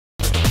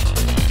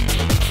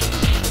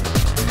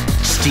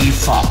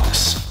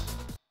Fox.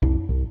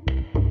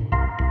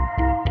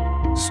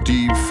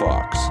 Steve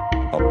Fox,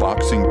 a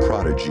boxing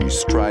prodigy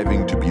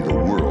striving to be the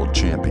world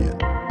champion.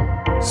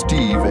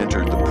 Steve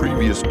entered the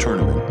previous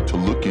tournament to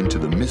look into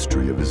the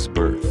mystery of his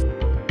birth.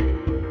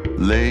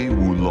 Lei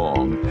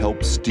Wulong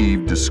helped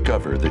Steve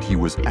discover that he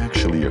was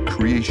actually a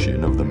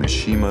creation of the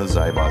Mishima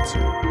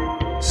Zaibatsu.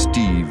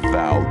 Steve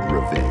vowed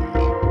revenge.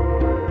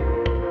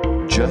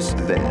 Just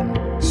then,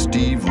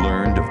 Steve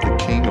learned of the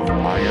King of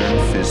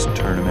Iron Fist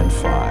Tournament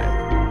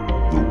 5.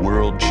 The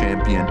world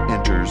champion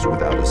enters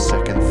without a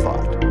second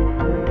thought.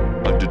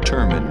 A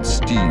determined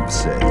Steve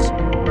says,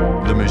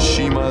 "The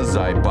Mishima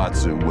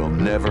Zaibatsu will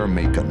never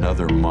make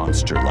another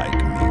monster like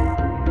me."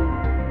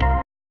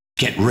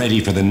 Get ready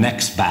for the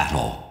next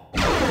battle.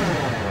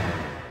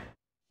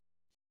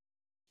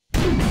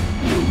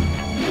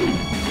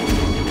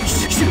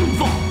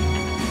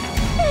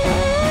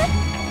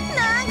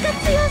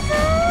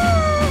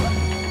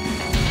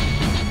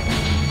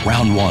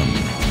 Round 1.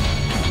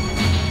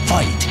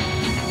 Fight.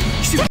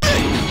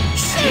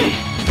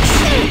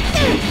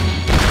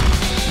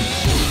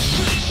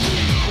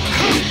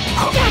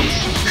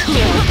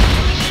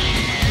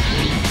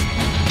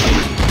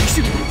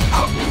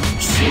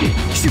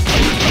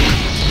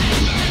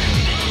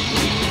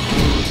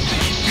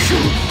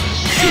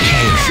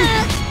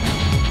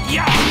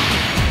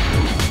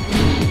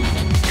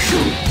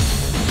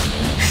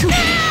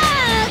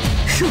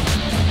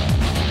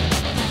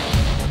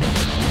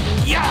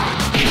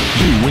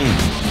 You win.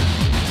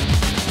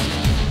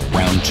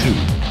 Round 2.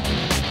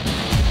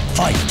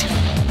 Fight.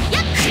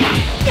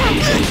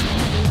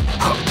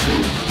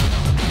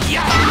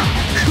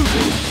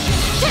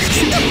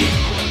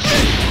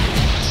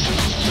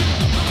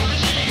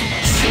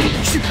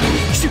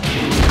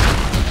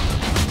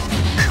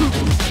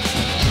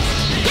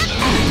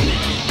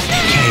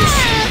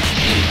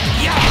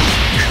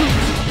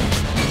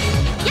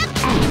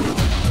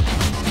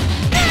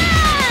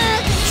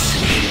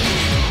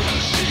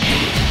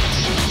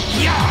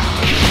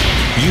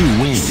 You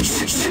win.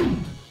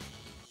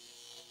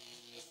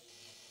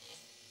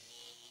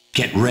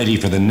 Get ready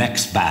for the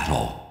next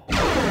battle.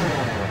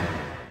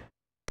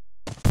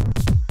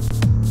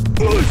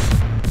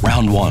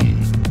 Round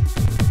 1.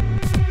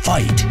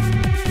 Fight.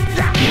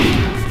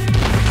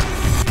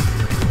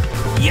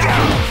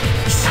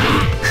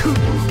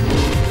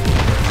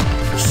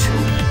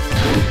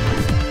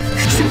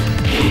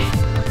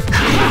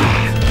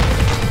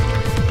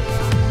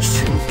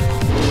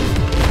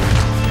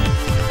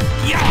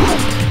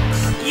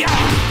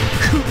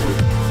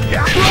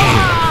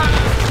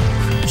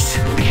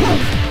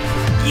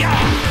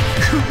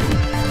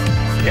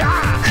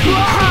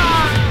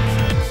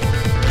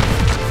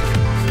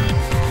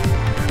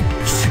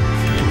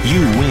 You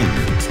win.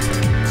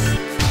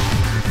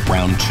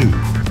 Round 2.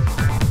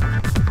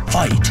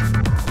 Fight.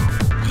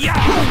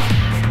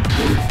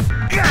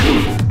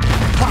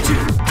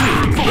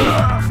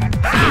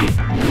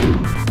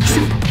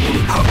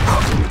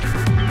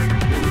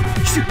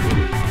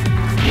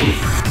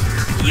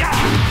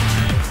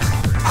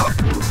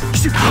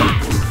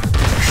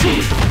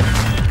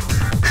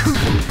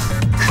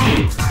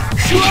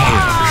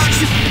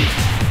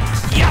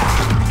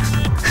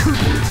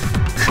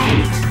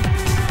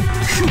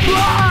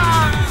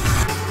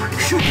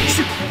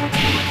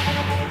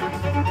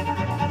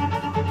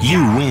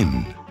 You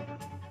win.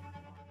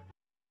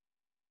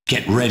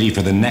 Get ready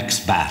for the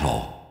next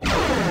battle.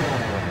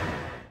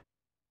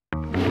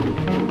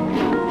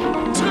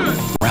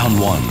 Round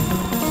 1.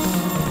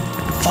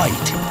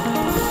 Fight.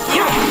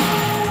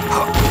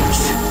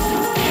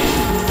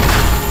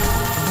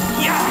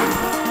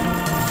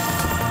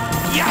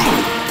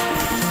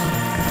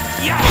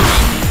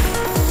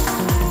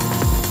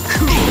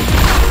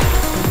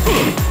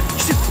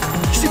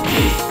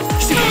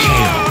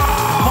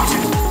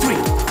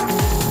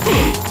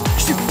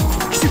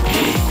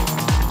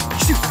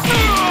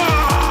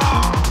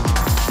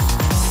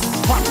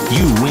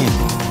 You win.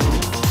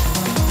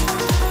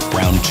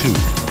 Round 2.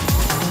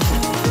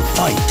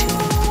 Fight.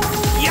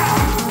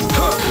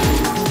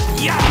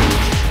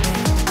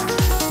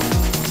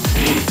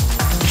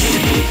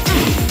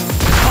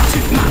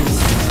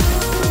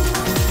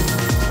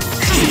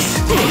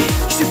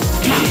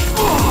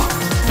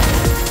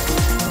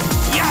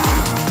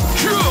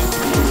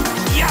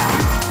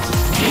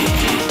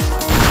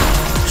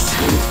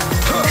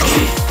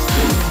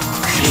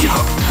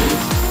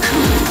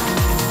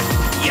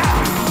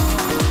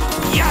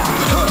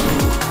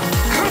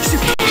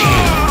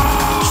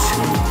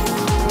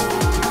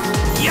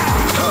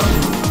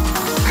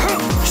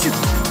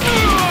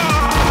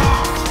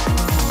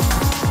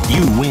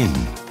 You win.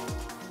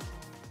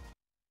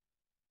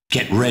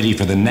 Get ready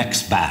for the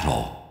next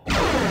battle.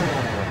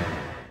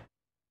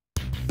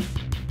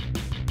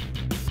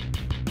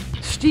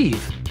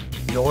 Steve,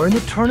 you're in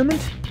the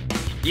tournament?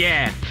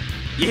 Yeah.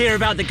 You hear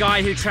about the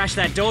guy who trashed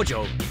that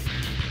dojo?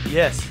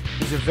 Yes,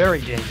 he's a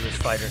very dangerous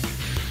fighter.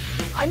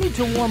 I need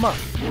to warm up.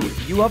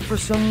 You up for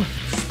some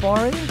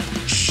sparring?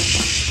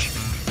 Shh.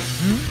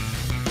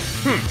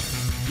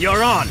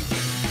 You're on.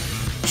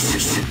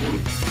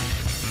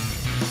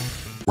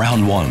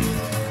 Round one.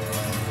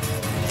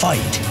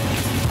 Fight.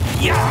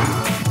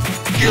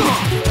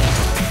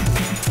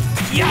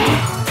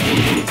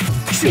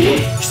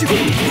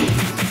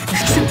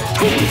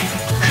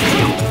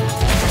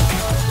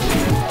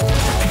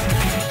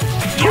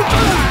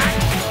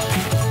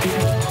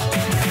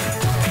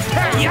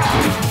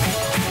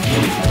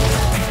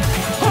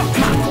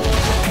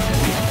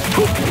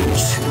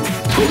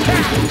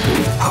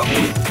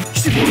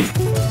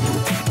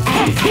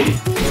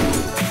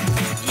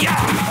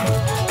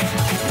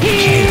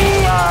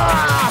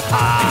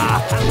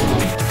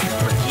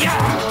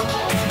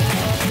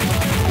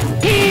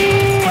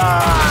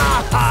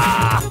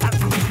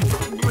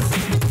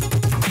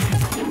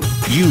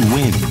 You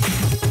win.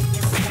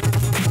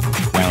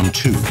 Round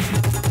two.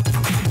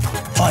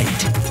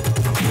 Fight.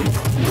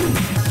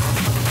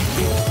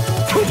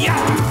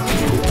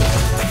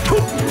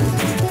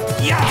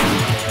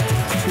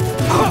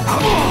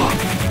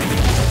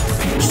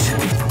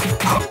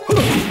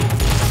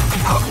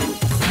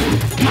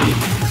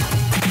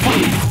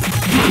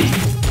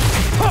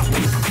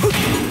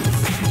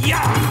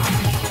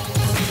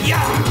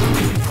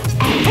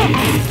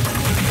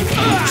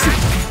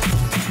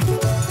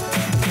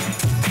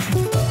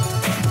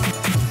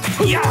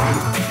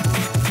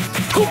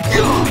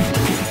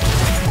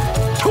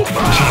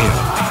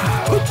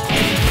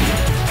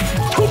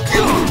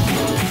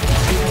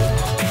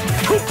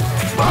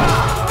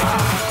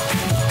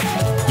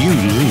 You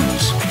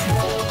lose.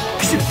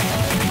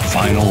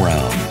 Final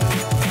round.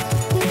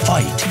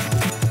 Fight.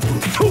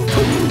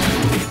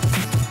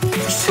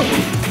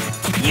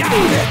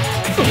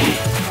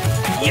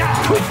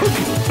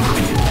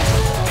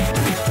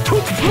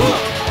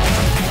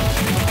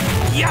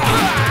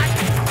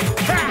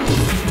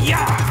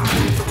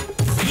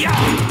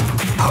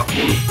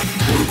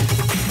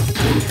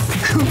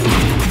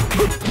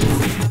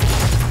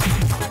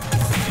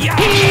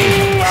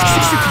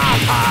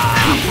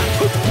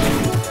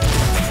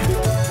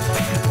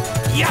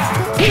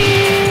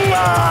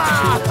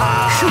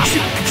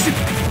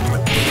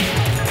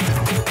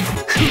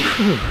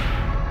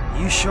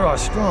 You sure are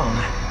strong.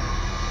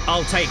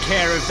 I'll take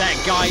care of that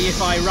guy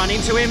if I run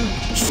into him.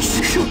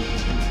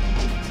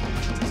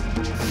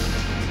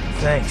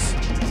 Thanks.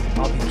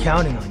 I'll be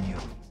counting on you.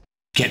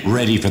 Get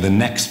ready for the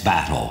next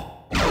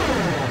battle.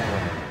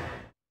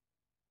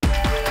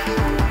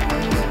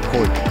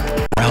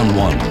 Round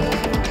one.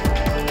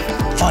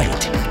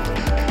 Fight.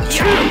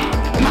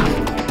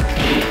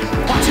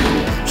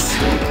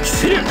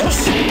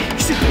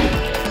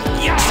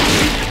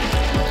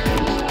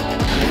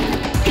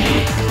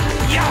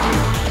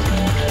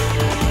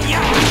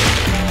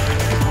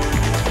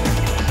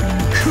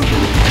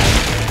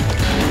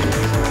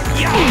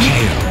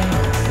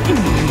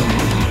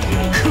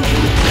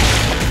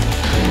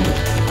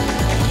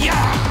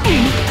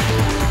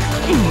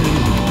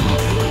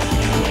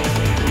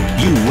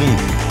 You win.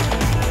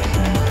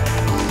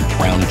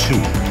 Round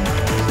two.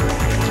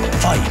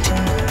 Fight.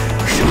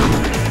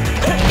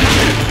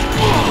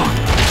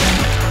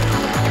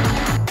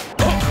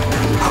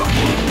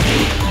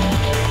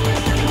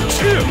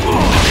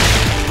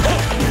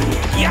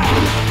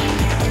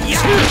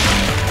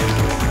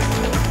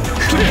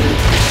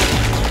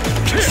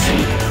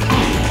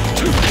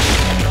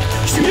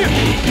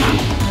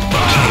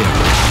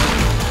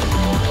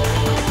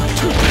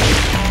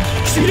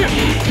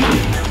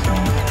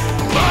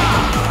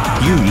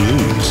 You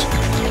lose.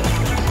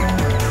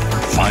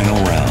 Final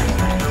round.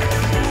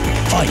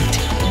 Fight.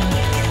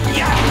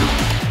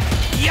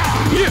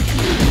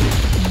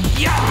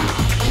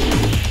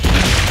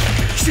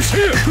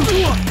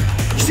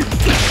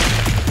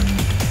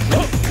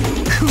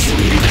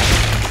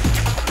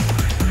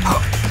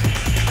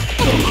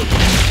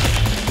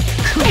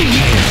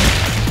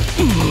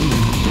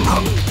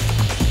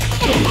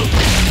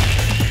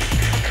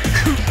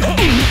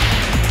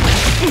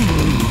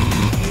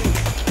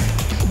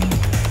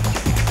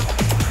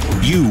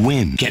 You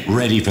win. Get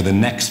ready for the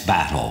next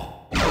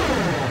battle.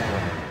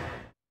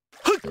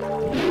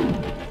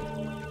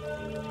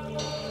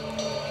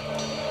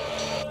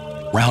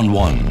 Round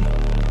one.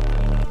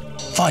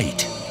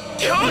 Fight.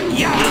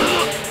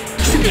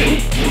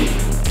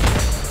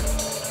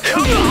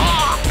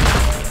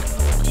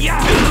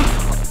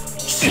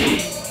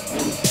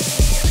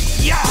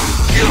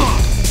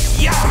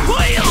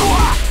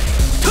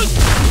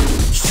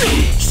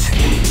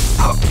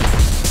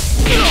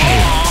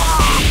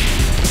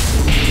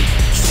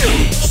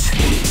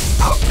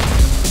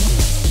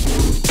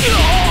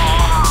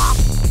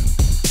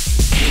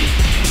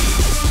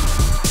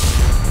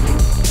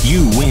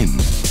 You win.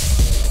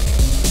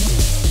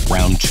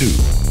 Round two.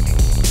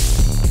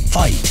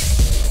 Fight.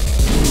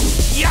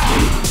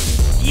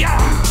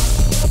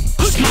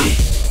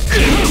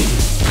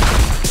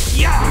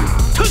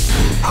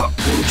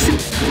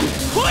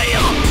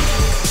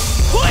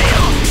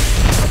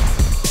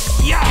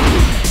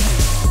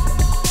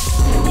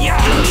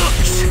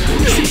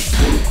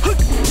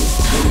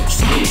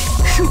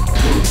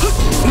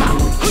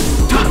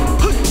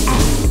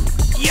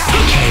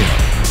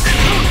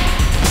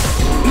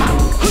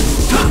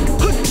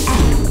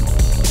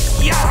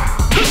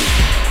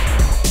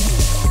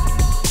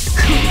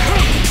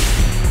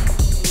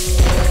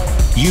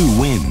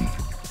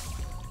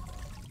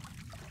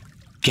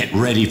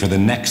 ready for the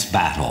next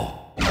battle.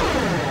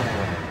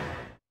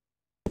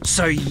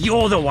 So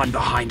you're the one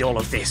behind all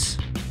of this.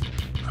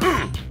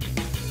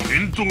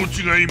 見当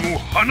違いも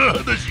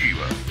甚だしい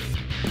わ。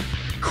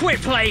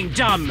 Quit playing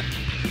dumb!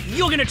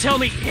 You're gonna tell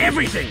me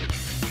everything!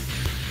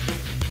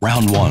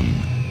 Round 1.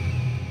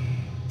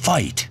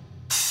 Fight.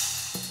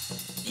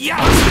 Yeah!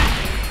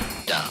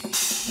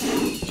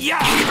 Yeah!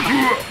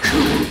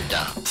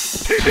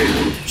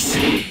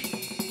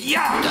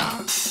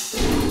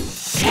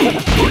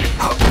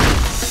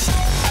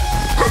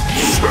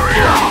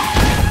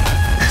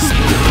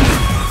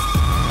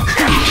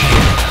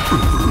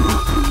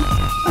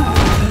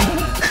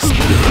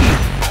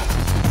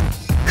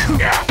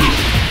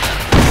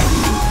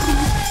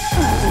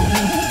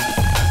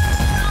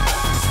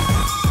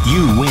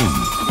 You win.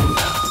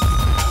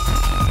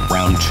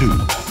 Round 2.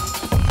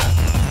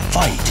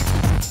 Fight.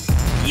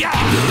 Yeah!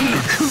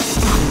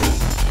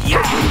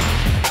 Yeah!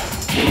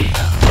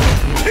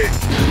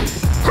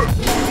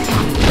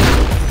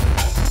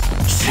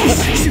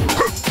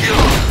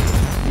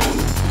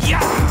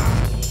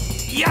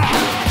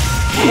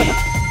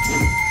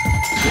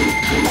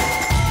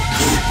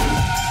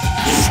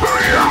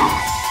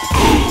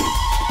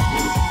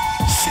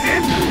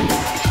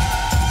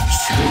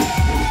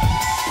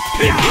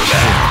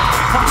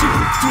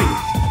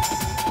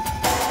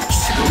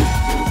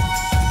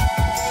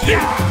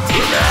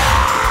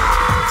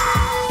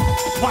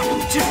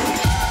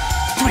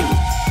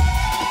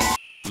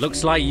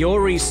 Looks like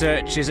your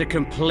research is a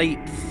complete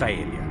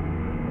failure.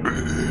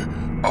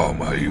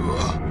 甘い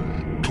は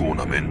トー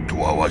ナメント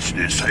はわし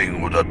で最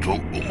後だと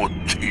思っ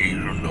てい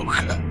るの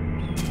か。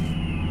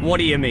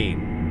 What do you mean?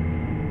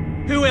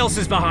 Who else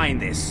is behind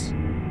this?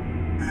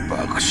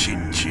 爆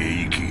心地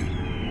へ行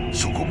き、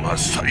そこが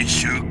最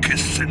終決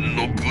戦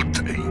の舞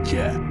台じ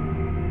ゃ。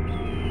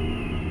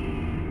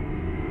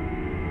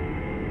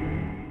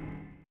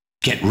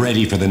 Get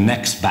ready for the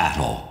next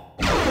battle.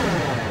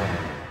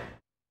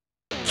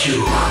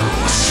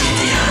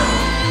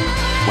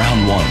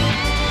 Round 1.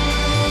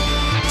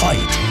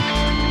 Fight.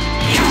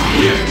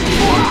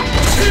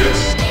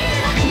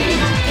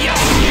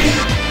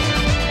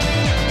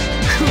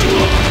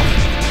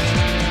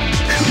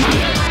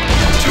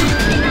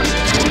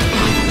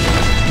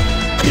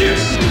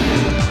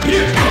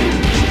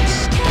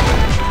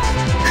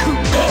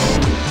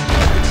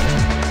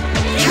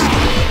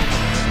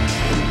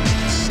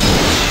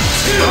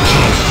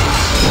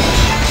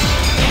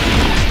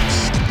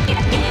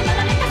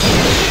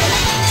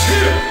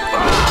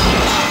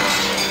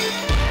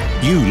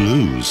 You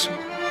lose.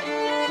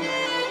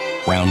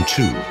 Round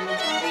 2.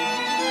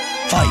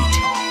 Fight.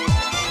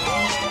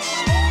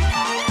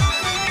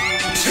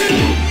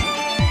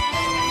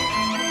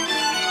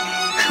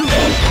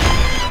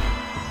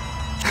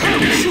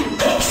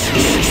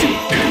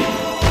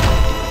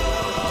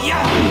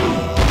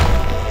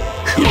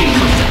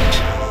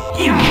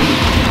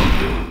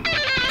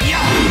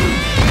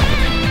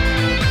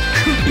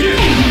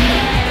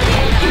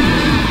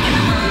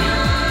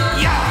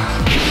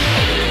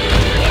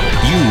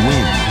 You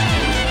win.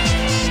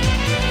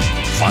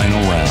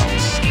 Final round.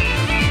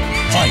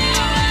 Fight.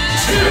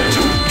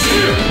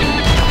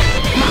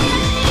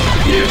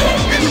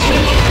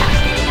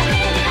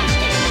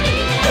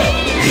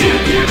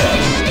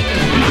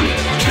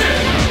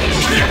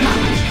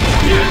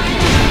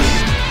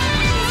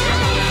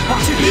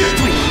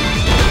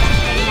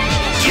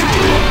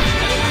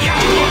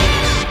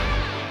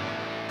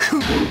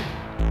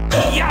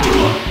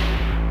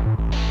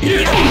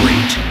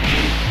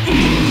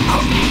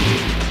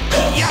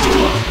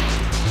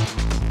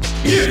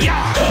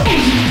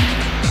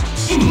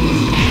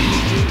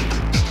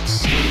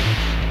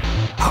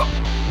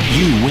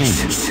 You win.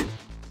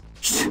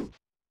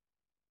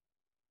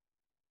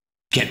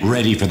 Get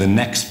ready for the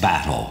next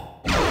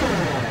battle.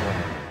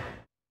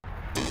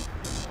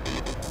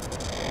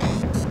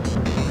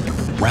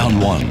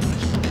 Round 1.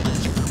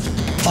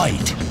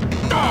 Fight.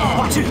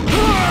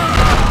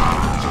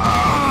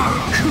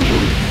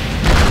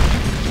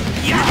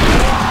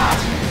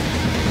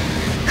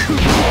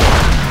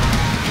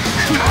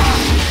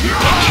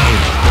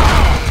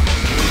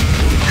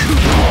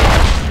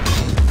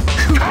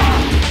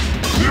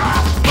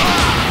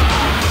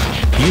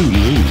 You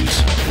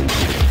lose.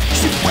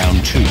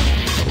 Round 2.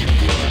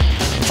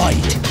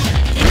 Fight.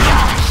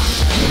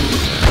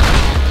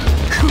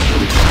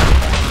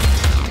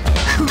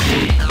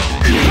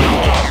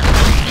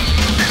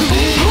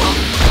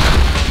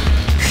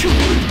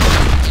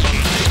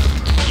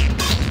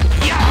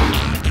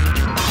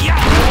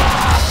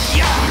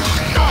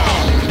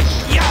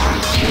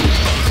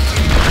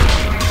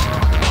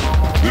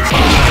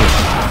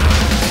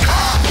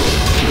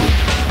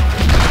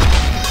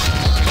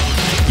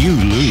 You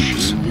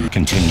lose.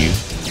 Continue.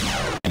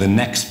 The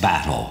next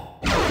battle.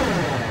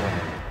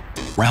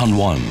 Round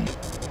 1.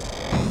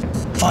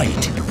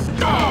 Fight.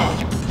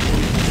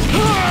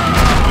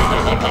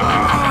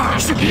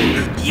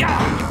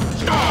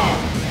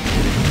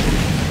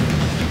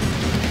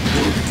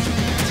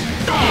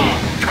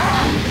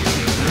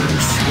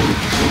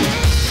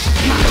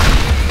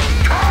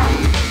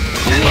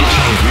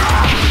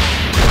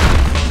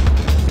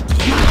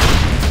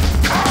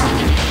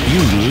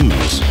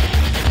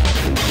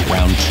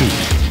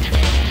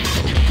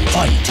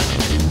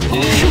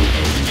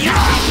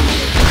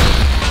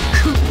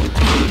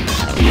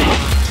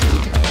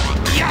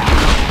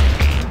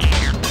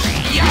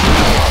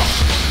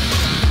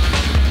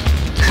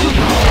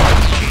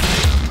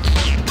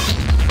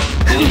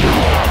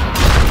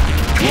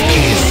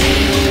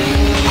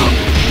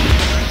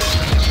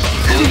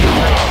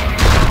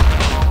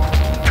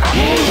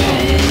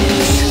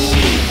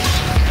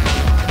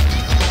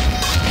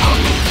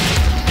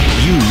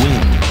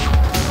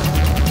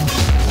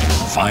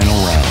 Final